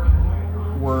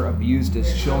were abused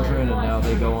as children, and now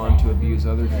they go on to abuse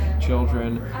other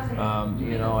children.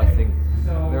 I think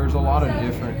there's a lot of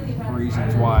different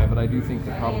reasons why, but I do think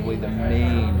that probably the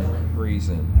main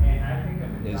reason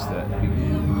is that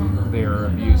they are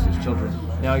abused as children.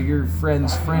 Now, your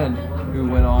friend's friend who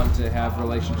went on to have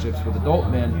relationships with adult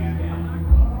men,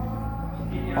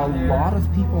 a lot of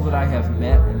people that I have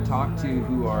met and talked to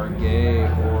who are gay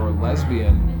or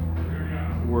lesbian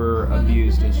were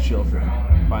abused as children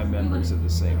by members of the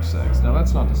same sex. Now,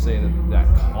 that's not to say that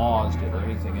caused it or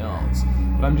anything else,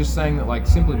 but I'm just saying that, like,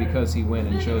 simply because he went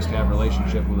and chose to have a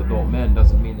relationship with adult men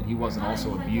doesn't mean that he wasn't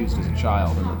also abused as a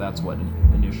child, and that's what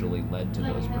initially led to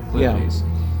those proclivities.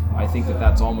 Yeah. I think that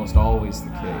that's almost always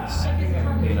the case. I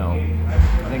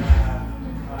think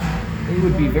it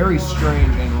would be very strange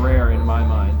and rare in my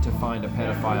mind to find a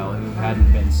pedophile who hadn't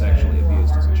been sexually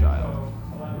abused as a child,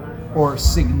 or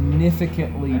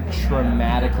significantly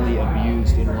traumatically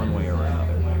abused in one way or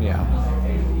another. Yeah.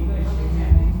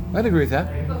 I'd agree with that.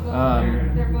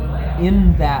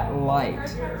 In that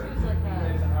light,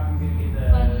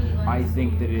 I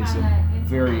think that it is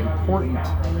very important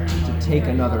to take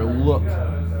another look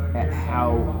at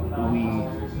how we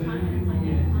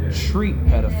treat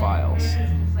pedophiles.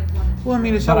 Well, I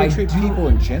mean, it's how we treat people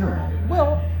in general.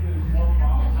 Well,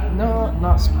 no,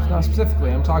 not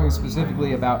specifically. I'm talking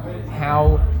specifically about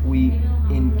how we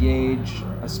engage,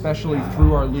 especially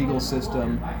through our legal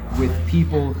system, with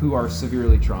people who are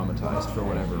severely traumatized for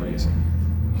whatever reason.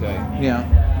 Okay? Yeah,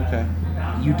 okay.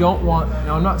 You don't want...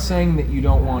 Now, I'm not saying that you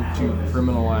don't want to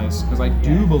criminalize, because I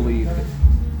do believe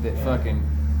that fucking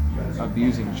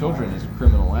abusing children is a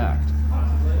criminal act.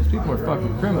 Those people are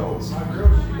fucking criminals.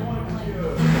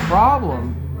 The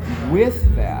problem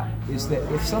with that is that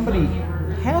if somebody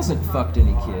hasn't fucked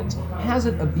any kids,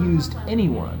 hasn't abused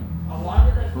anyone,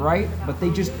 right? But they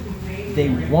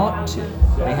want to.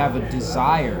 They have a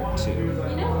desire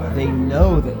to. They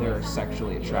know that they're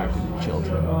sexually attracted to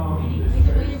children.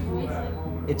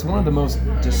 It's one of the most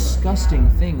disgusting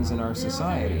things in our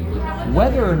society,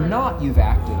 whether or not you've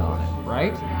acted on it,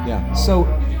 right? Yeah. So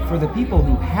for the people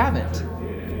who haven't,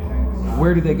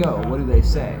 where do they go? What do they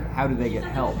say? How do they get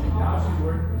help?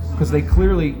 Because they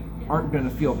clearly aren't going to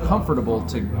feel comfortable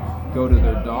to go to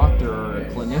their doctor or a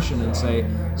clinician and say,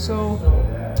 so,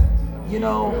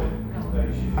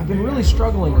 I've been really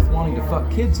struggling with wanting to fuck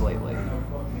kids lately.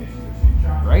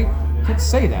 Right? Kids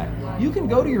say that. You can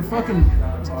go to your fucking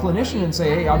clinician and say,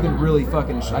 hey, I've been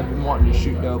wanting to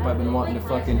shoot dope, I've been wanting to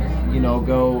fucking,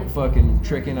 go fucking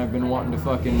tricking, I've been wanting to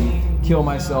fucking kill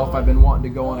myself, I've been wanting to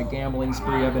go on a gambling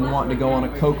spree, I've been wanting to go on a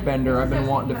coke bender, I've been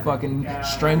wanting to fucking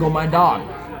strangle my dog.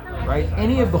 Right?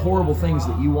 Any of the horrible things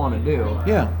that you want to do,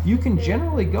 yeah, you can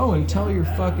generally go and tell your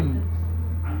fucking,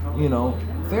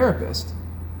 therapist.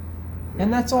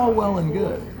 And that's all well and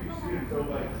good.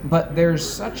 But there's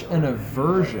such an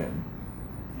aversion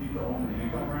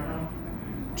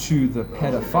to the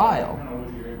pedophile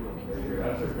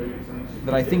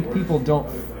that I think people don't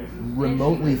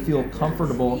remotely feel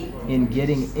comfortable in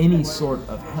getting any sort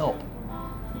of help,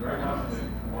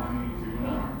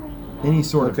 any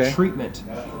sort of treatment,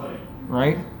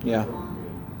 right? Yeah.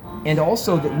 And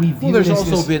also that we view there's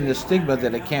also been the stigma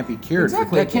that it can't be cured.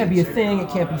 Exactly, it can't be a thing, it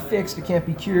can't be fixed, it can't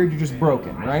be cured, you're just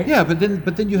broken, right? Yeah, but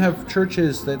then you have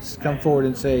churches that come forward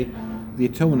and say, the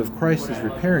atonement of Christ is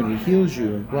repairing, He heals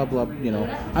you, and blah, blah, I'm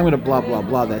going to blah, blah,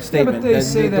 blah that statement. Yeah, but they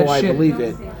say that I shit. believe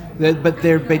it. But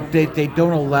they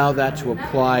don't allow that to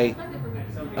apply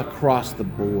across the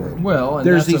board. Well, and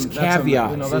there's these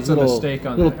caveats, that's a mistake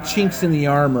on little chinks in the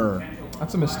armor.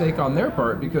 That's a mistake on their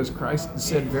part, because Christ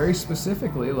said very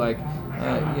specifically,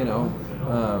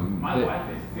 that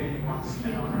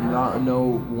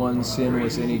no one sin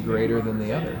was any greater than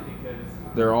the other.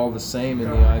 They're all the same in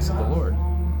the eyes of the Lord.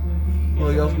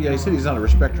 Well, he said he's not a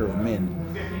respecter of men.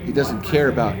 He doesn't care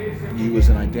about you as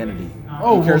an identity.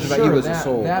 Oh, he cares well, about sure, you as a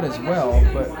soul. That as well,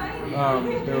 but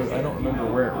there was, I don't remember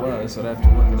where it was. I'd have to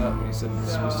look it up. He said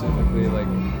specifically, like,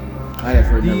 I'd have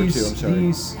to remember too. I'm sorry.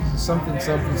 These something.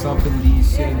 These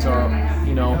sins are,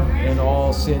 and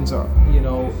all sins are,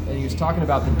 And he was talking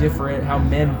about how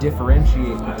men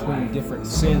differentiate between different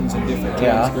sins and different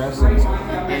transgressions,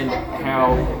 and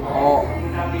how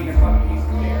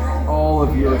all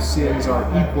of your sins are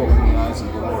equal in the eyes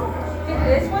of the Lord.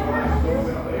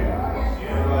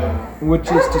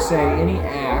 Which is to say, any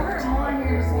act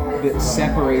that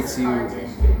separates you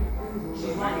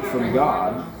from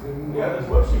God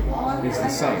is the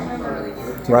same.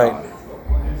 Right.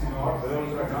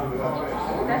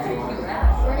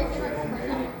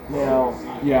 Now,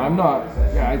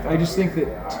 I just think that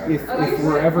if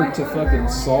we're ever to fucking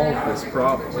solve this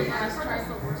problem,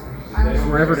 if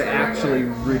we're ever to actually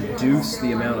reduce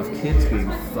the amount of kids being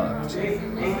fucked,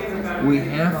 we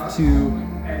have to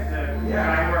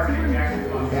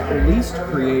at least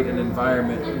create an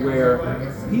environment where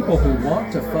people who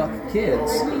want to fuck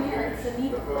kids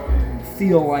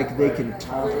feel like they can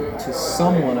talk to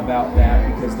someone about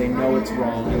that because they know it's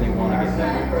wrong and they want to get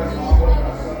better.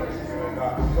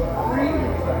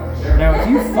 Now, if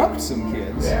you fucked some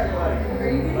kids,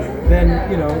 then,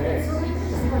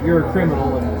 you're a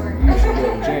criminal and you should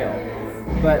go to jail.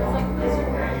 But,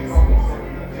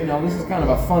 this is kind of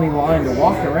a funny line to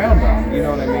walk around on, you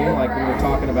know what I mean? Like when we're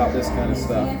talking about this kind of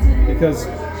stuff. Because,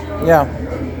 yeah,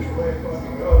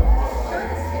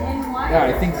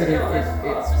 I think that it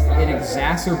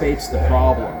exacerbates the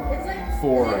problem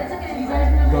for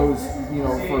those,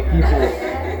 for people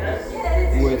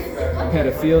with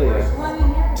pedophilia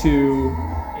to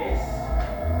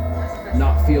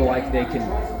not feel like they can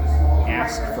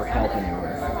ask for help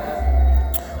anywhere.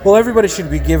 Well, everybody should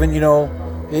be given,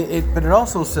 but it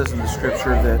also says in the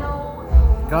scripture that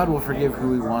God will forgive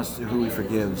who He wants to, who He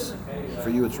forgives. For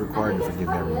you, it's required to forgive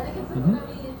everyone. Mm-hmm.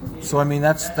 So I mean,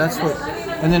 that's what.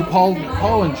 And then Paul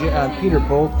and Peter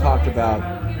both talked about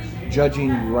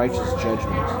judging righteous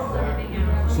judgment.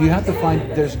 So you have to find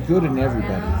there's good in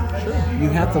everybody. Sure. You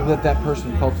have to let that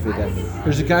person cultivate that.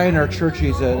 There's a guy in our church.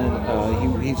 He's in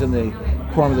the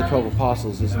quorum of the 12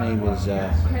 Apostles. His name is.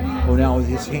 Now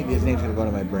his name's gonna go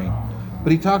to my brain.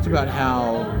 But he talked about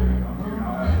how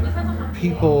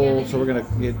people. So it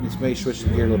may switch the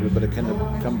gear a little bit, but it kind of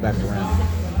come back around.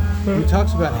 He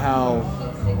talks about how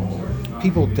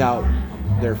people doubt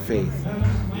their faith.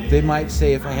 They might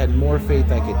say, if I had more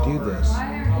faith, I could do this.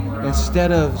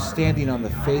 Instead of standing on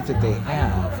the faith that they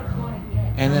have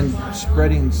and then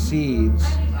spreading seeds.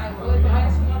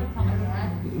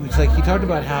 It's like he talked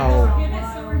about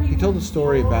he told a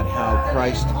story about how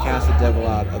Christ cast the devil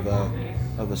out of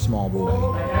a small boy,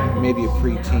 maybe a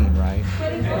preteen, right?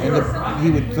 And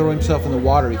he would throw himself in the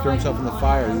water, he'd throw himself in the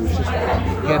fire. He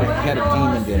had a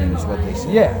demon in him, is what they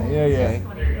said. Yeah. Okay?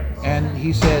 And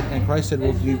he said, and Christ said,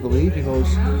 well, do you believe? He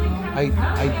goes, I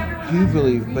do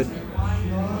believe, but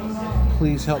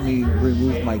please help me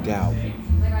remove my doubt.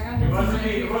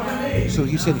 So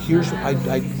he said, I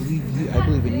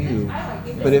believe in you,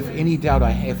 but if any doubt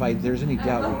there's any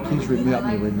doubt, please help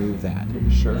me remove that.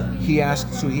 Sure. He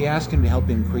asked him to help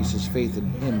increase his faith in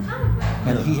him,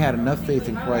 and he had enough faith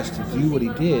in Christ to do what he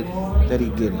did that he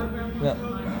did it. Yeah.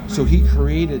 So he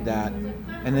created that,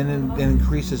 and then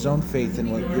increased his own faith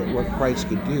in what Christ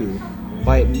could do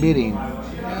by admitting,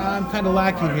 I'm kind of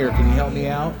lacking here. Can you help me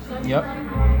out? Yep.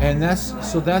 And that's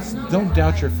don't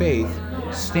doubt your faith.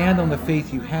 Stand on the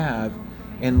faith you have,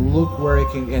 and look where it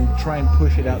can, and try and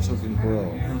push it out so it can grow.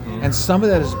 Mm-hmm. And some of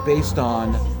that is based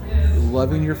on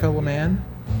loving your fellow man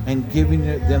and giving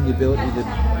them the ability to,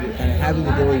 and having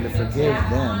the ability to forgive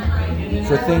them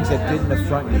for things that didn't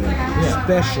affront you,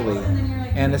 especially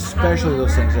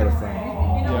those things that affront you.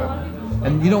 Yeah.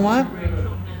 And you know what?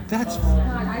 That's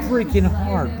freaking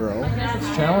hard, bro. It's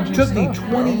challenging. It took me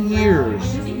 20 years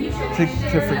to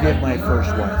forgive my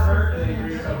first wife.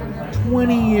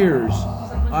 20 years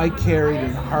I carried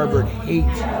and harbored hate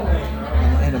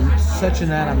and such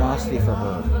an animosity for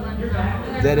her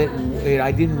that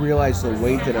I didn't realize the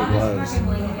weight that it was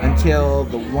until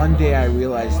the one day I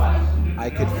realized I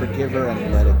could forgive her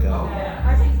and let it go.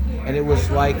 And it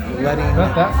was like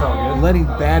letting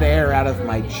bad air out of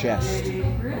my chest.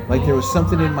 Like there was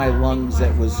something in my lungs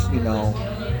that was,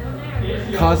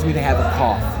 caused me to have a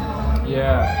cough.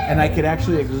 Yeah. And I could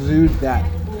actually exude that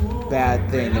bad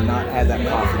thing and not have that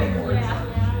cough anymore.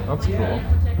 That's cool.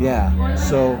 Yeah.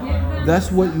 So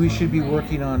that's what we should be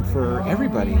working on for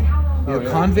everybody.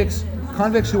 Convicts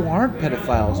who aren't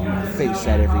pedophiles face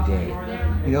that every day.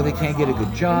 They can't get a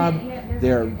good job.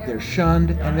 They're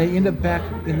shunned, and they end up back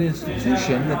in the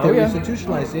institution that they're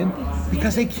institutionalized in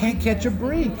because they can't catch a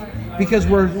break because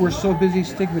we're so busy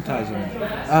stigmatizing them.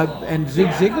 And Zig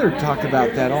Ziglar talked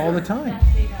about that all the time.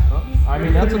 I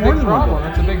mean, that's a big problem.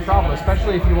 That's a big problem,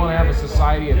 especially if you want to have a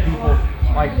society of people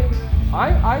like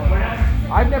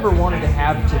I've never wanted to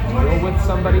have to deal with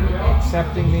somebody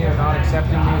accepting me or not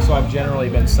accepting me, so I've generally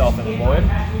been self-employed.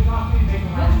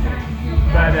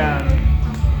 But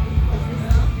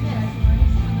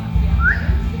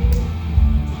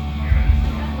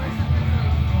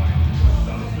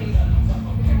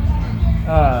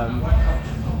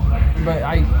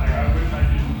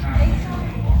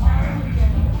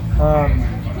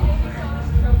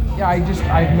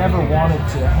I've never wanted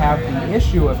to have the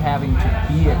issue of having to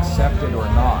be accepted or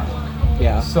not.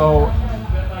 Yeah. So,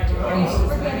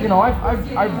 and,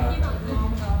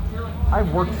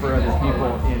 I've worked for other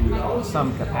people in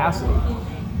some capacity,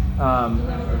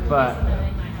 but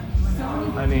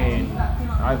I mean,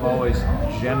 I've always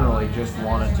generally just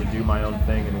wanted to do my own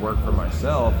thing and work for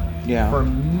myself for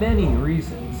many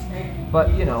reasons. But,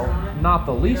 not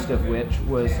the least of which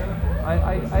was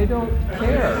I don't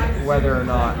care whether or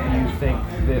not you think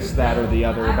this, that, or the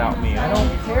other about me. I don't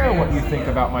care what you think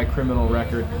about my criminal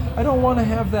record. I don't want to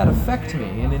have that affect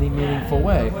me in any meaningful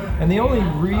way. And the only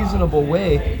reasonable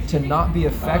way to not be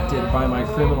affected by my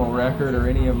criminal record or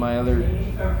any of my other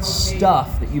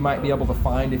stuff that you might be able to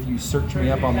find if you search me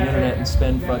up on the internet and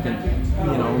spend fucking,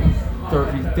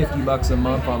 $50 a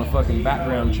month on a fucking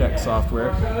background check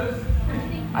software.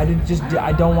 I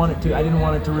didn't want it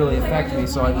to really affect me,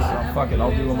 so I just, fuck it,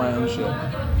 I'll do my own shit.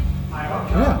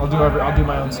 Yeah. I'll do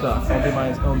my own stuff. I'll do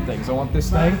my own things. I want this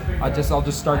thing, I'll just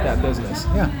start that business.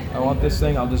 Yeah. I want this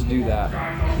thing, I'll just do that.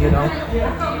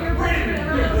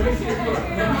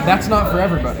 That's not for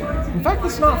everybody. In fact,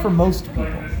 it's not for most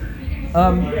people.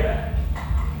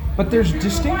 But there's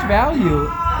distinct value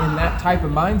in that type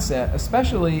of mindset,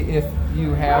 especially if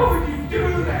you have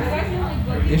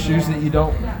issues that you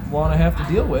don't want to have to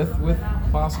deal with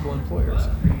possible employers.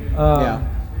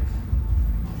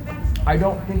 I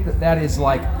don't think that is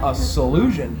like a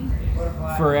solution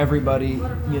for everybody,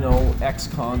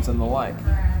 ex-cons and the like.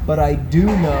 But I do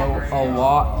know a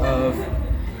lot of,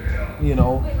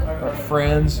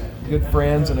 friends, good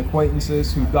friends and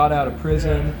acquaintances who got out of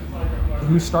prison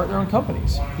who start their own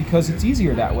companies because it's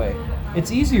easier that way.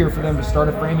 It's easier for them to start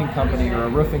a framing company or a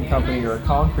roofing company or a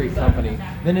concrete company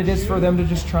than it is for them to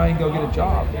just try and go get a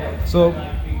job. So,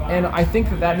 and I think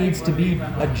that needs to be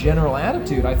a general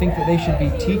attitude. I think that they should be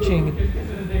teaching,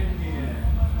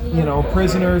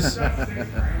 prisoners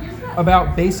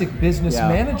about basic business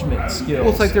management skills.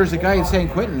 Well, it's like there's a guy in San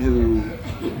Quentin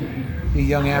a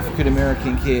young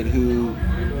African-American kid who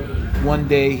one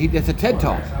day, it's a TED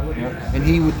Talk, and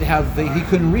he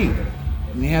couldn't read.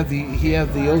 And he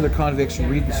had the older convicts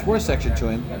read the sports section to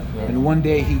him, and one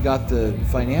day he got the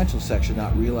financial section,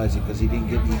 not realizing because he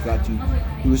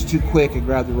was too quick and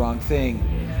grabbed the wrong thing,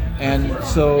 and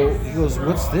so he goes,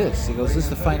 "What's this?" He goes, "This is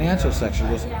the financial section."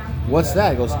 He goes, "What's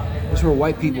that?" He goes, "This is where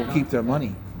white people keep their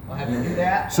money."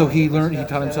 So he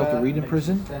taught himself to read in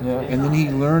prison, and then he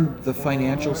learned the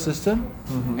financial system,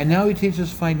 and now he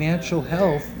teaches financial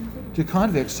health to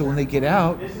convicts, so when they get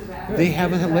out, they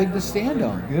have a leg to stand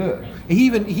on. Good. He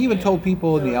even told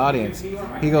people in the audience. He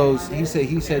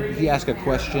asked a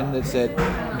question that said,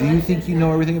 "Do you think you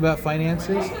know everything about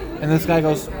finances?" And this guy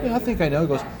goes, "Yeah, I think I know." He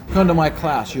goes, "Come to my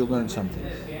class, you'll learn something."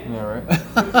 Yeah, right.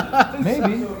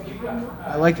 Maybe.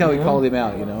 I liked how he called him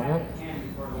out.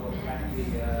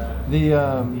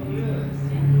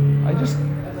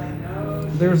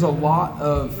 There's a lot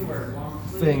of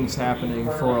things happening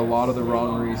for a lot of the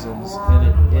wrong reasons,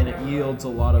 and it yields a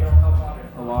lot of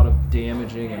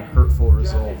damaging and hurtful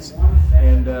results.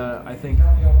 And I think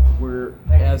we're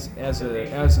as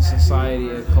a society,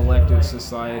 a collective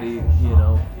society,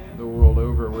 the world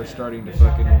over, we're starting to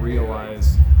fucking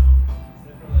realize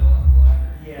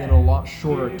in a lot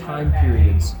shorter time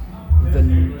periods the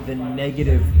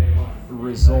negative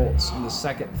results and the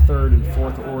second, third, and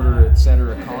fourth order,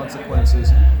 etc.,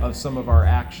 consequences of some of our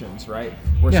actions. Right?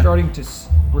 We're starting to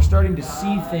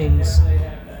see things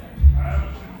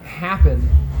happen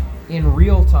in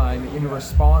real time in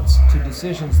response to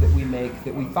decisions that we make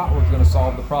that we thought were going to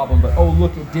solve the problem, but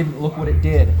look, it didn't. Look what it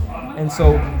did. And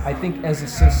so I think as a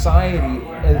society,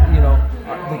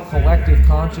 the collective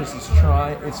consciousness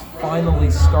is finally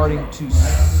starting to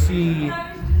see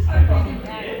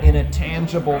in a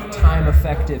tangible,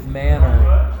 time-effective manner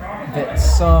that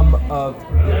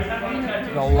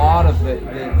a lot of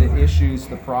the issues,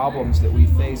 the problems that we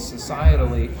face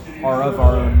societally are of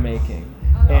our own making.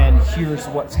 And here's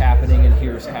what's happening and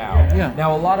here's how. Yeah.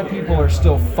 Now, a lot of people are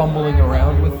still fumbling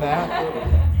around with that,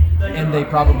 and they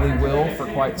probably will for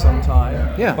quite some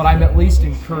time. Yeah. But I'm at least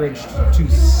encouraged to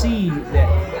see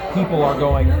that people are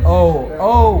going,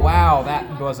 oh, wow, that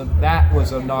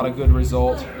was not a good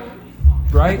result,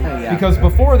 right? Yeah. Because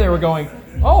before they were going,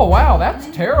 oh, wow, that's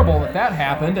terrible that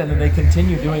happened, and then they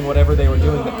continue doing whatever they were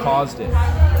doing that caused it.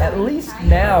 At least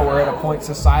now we're at a point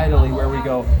societally where we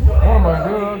go, what am I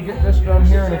doing? I'll get this done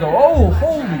here, and they go, oh,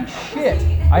 holy shit,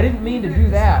 I didn't mean to do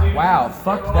that. Wow,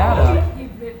 fucked that up.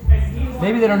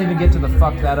 Maybe they don't even get to the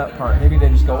fuck that up part. Maybe they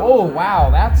just go, oh, wow,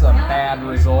 that's a bad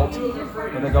result.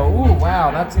 Or they go, ooh,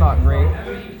 wow, that's not great.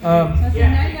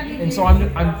 And so I'm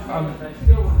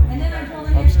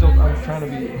trying to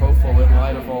be hopeful in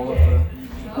light of all of the...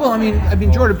 Well, I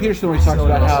mean, Jordan Peterson always talks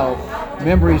about how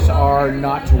memories are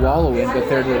not to wallow in, but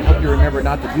they're to help you remember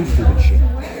not to do stupid shit.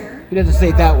 He doesn't say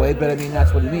it that way, but I mean,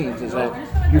 that's what he means, is that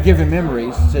you're given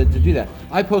memories to do that.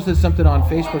 I posted something on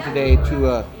Facebook today to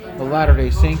a Latter-day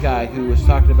Saint guy who was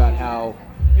talking about how,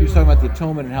 he was talking about the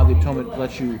atonement and how the atonement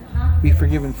lets you be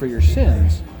forgiven for your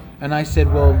sins. And I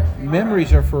said, well,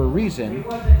 memories are for a reason.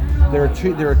 They're a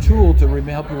tool to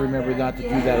help you remember not to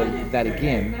do that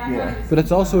again. Yeah. But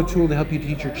it's also a tool to help you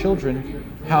teach your children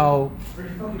how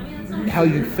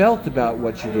you felt about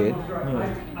what you did,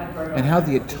 and how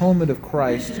the atonement of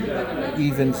Christ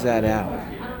evens that out.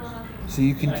 So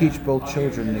you can teach both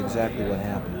children exactly what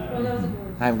happened.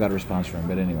 I haven't got a response from him,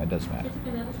 but anyway, it doesn't matter.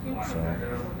 So.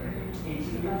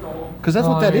 Because that's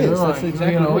what that is. That's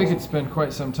exactly what we could spend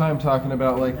quite some time talking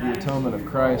about like the atonement of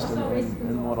Christ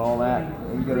and what all that,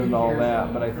 we get into all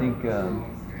that. But I think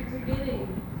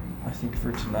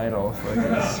for tonight I'll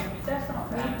focus.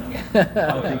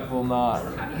 I think we'll not.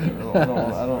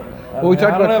 We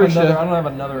talked about Krishna. I don't have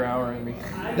another hour in me.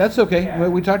 That's okay.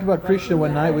 We talked about Krishna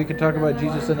one night. We could talk about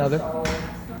Jesus another.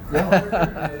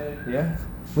 Yeah.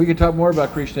 We could talk more about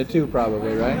Krishna too,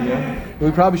 probably, right? Yeah.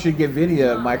 We probably should give Vinny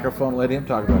a microphone and let him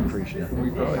talk about Krishna. We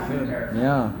probably could.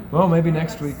 Yeah. Well, maybe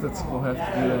next week we'll have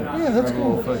to do that. Yeah, that's Have a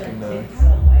cool. little fucking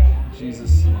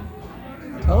Jesus.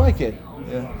 I like it.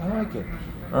 Yeah. I like it.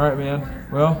 All right, man.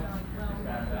 Well,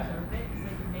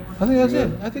 I think that's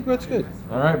it. I think that's good.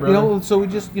 all right, brother. So we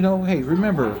just, hey,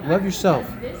 remember, love yourself.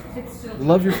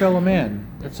 Love your fellow man.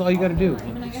 That's all you got to do.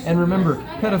 And remember,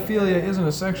 pedophilia isn't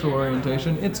a sexual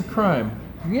orientation; it's a crime.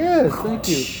 Yes, thank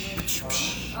you.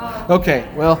 Okay,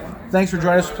 well, thanks for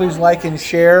joining us. Please like and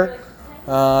share.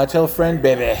 Tell a friend,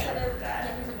 baby.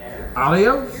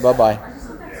 Adios. Bye-bye.